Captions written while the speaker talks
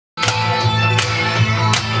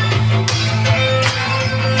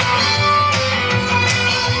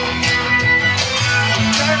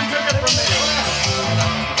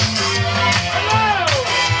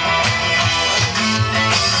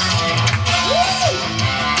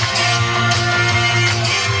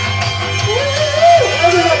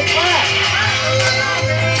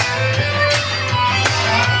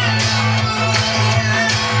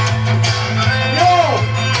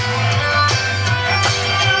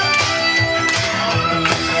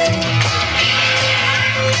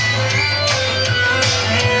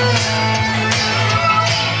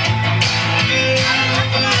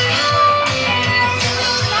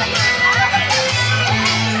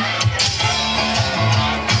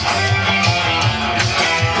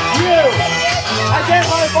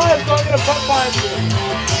5, so I'm gonna put 5 here.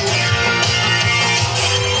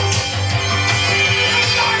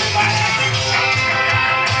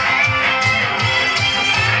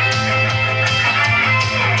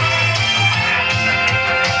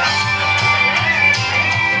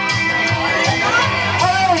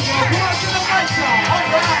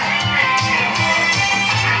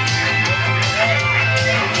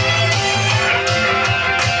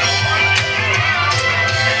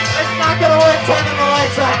 Gonna work turning the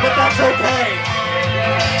lights off, but that's okay.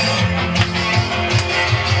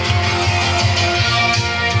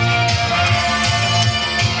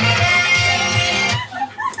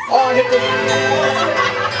 Oh, I hit the...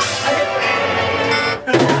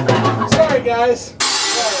 Sorry, guys.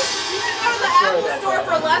 Sorry. Apple store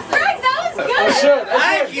for lessons. That was good. I should.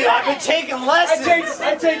 Thank you. I've been taking lessons.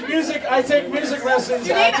 I take music lessons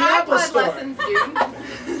You at need the Apple iPod store. lessons, dude.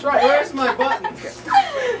 That's right. Where's my button?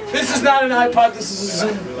 This is not an iPod. This is a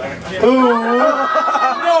Zoom. Ooh.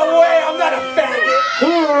 No way. I'm not a faggot.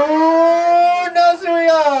 Who knows who we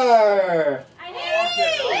are?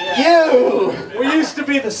 You. We used to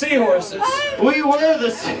be the Seahorses. We were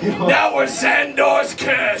the Seahorses. Now we're Xandor's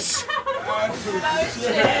Kiss.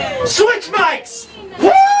 Switch mics.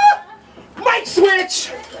 Mic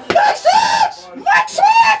switch. Mic switch. Mic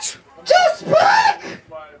switch. Just break.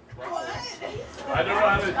 I don't know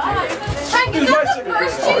how to do it. Frank, is that the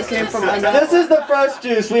first juice came from my This is the first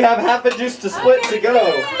juice. We have half a juice to split to go.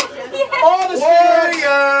 All the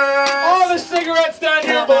cigarettes down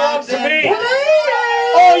here belong to me.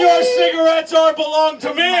 All your cigarettes belong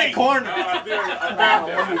to me. Corner.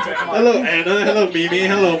 Hello Anna, hello Mimi,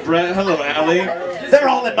 hello Brett, hello Allie. They're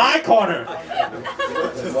all in my corner.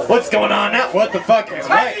 What's going on now? What the fuck is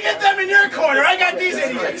How right? did you get them in your corner? I got these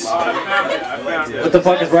idiots. What the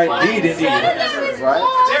fuck is right indeed, indeed?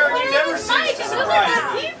 Darren, you never Mike, just look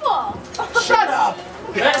at these people. Shut up.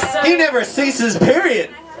 He never ceases, period.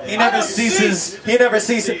 He never ceases. He never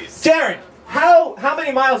ceases. Darren, how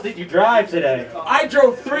many miles did you drive today? I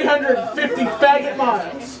drove 350 faggot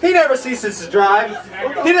miles. He never ceases to drive.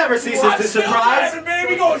 He never ceases to surprise.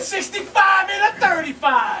 Baby, going 65 and a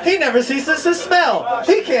 35. He never ceases to smell.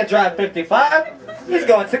 He can't drive 55. He's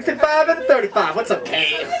going 65 and a 35. What's up,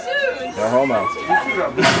 Kay? No homo.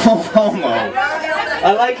 No homo.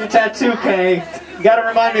 I like your tattoo, Kay. You gotta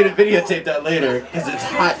remind me to videotape that later, because it's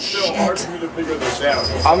hot shit.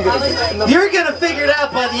 You're gonna figure it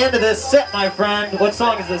out by the end of this set, my friend. What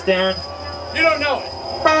song is this, Darren? You don't know it.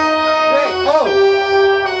 Wait, oh.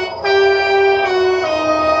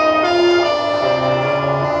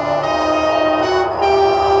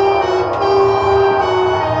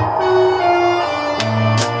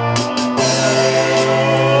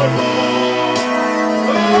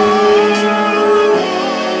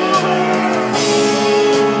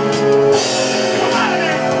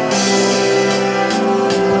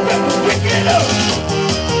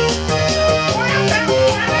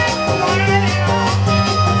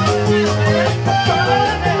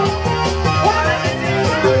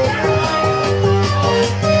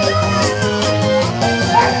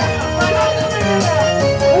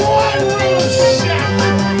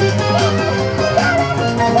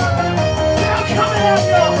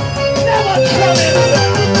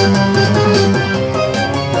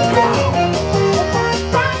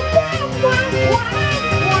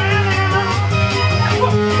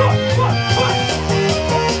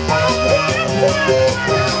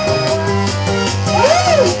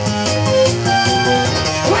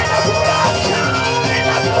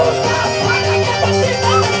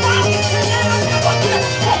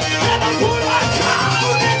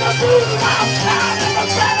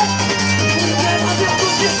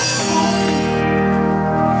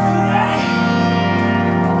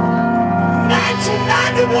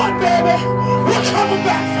 One, baby, we're coming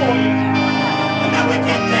back for you. And then we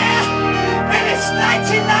get there, and it's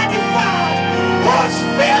 1995. Who's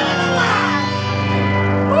feeling alive?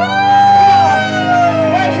 Woo!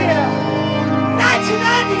 Right here,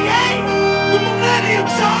 1998. The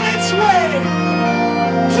millennium's on its way.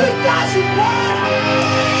 2001.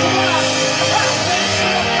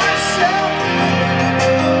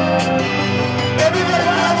 Everybody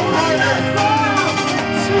have a partner.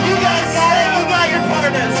 You guys got it. You got your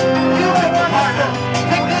partners. You have a partner.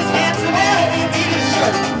 Pick this handsome man.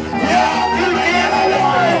 Yeah, you have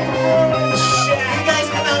one.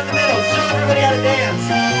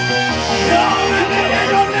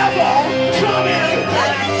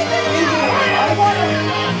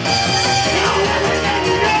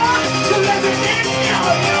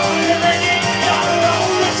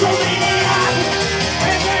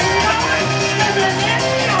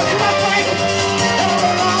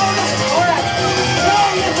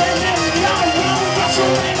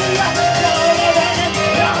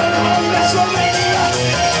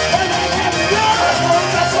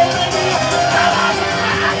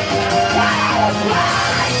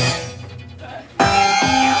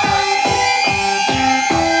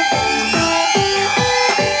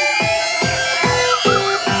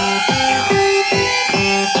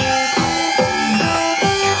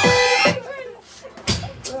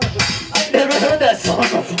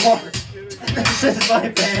 Mark. This is my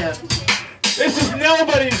band. This is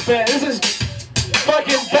nobody's band. This is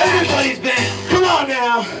fucking everybody's band. Come on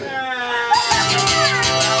now.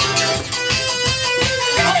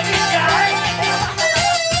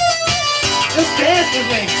 Just dance with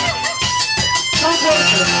me. Come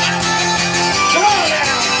closer. Come on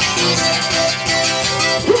now.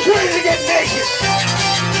 Who's ready to get naked?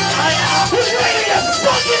 Who's ready to get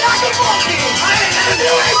funky like a monkey? If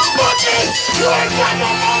you ain't funky, you ain't got no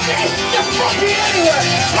monkey. You're funky anyway.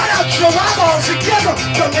 Put out your eyeballs together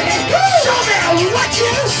for me. Show me what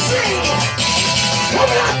you see.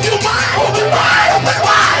 Open up your mind. Open wide. Open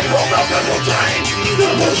wide. Open up your brain. The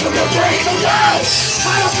push of your brain. The world.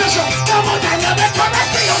 Artificial. Thermodynamic.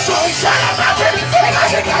 Correcting your soul. Shut up, nothing.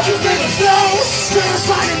 Because it got you feeling slow. Spirit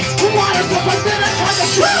fighting. Who wanted to put in a time to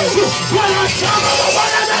show. One on top of the one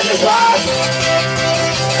that made it work.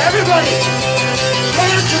 Everybody.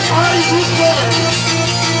 Dance as hard as you can.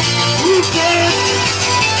 You dance.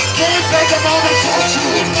 Can't take a moment to touch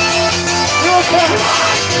you. You'll come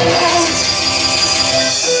right.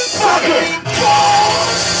 Fuck it!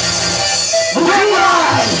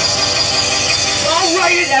 Rewind! I'll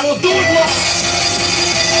write it and we'll do it live.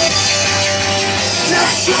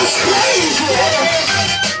 That's just crazy!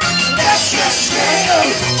 That's just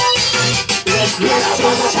crazy! Let's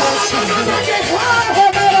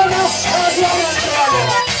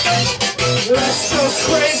go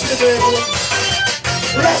crazy, baby!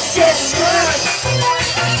 Let's get nuts!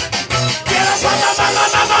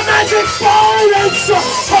 Magic ball and some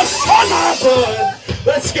on my blood.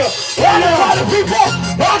 Let's go. All the people,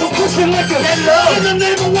 all the pussy liquor. In the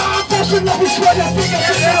name of law enforcement, let me spread your fingers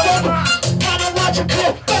to the other. I don't want you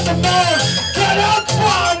to cut the man. Get up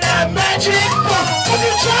on that magic ball. When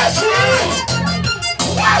you trust me,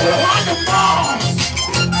 I will on the ball.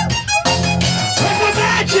 When the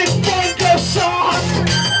magic ball goes soft,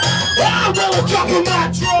 I'm gonna drop in my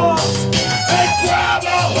drawers and grab a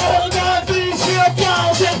hold of these here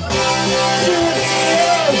balls and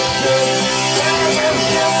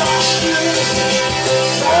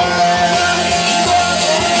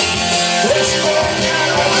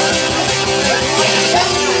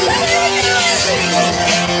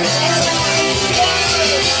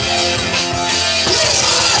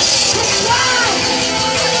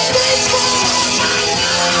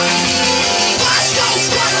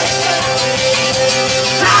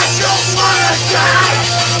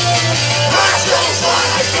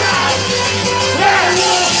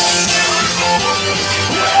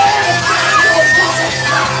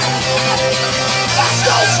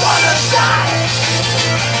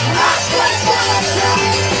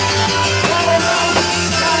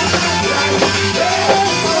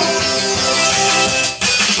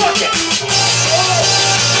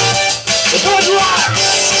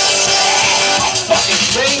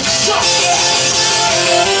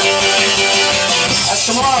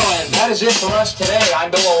tomorrow, and that is it for us today. I'm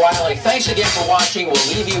Bill O'Reilly. Thanks again for watching. We'll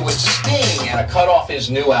leave you with Sting and a cut off his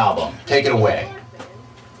new album. Take it away.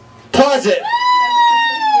 Pause it.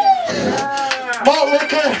 Malt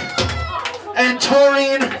liquor and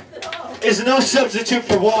taurine is no substitute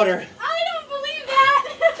for water. I don't believe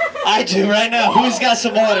that. I do right now. Who's got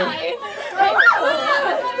some water?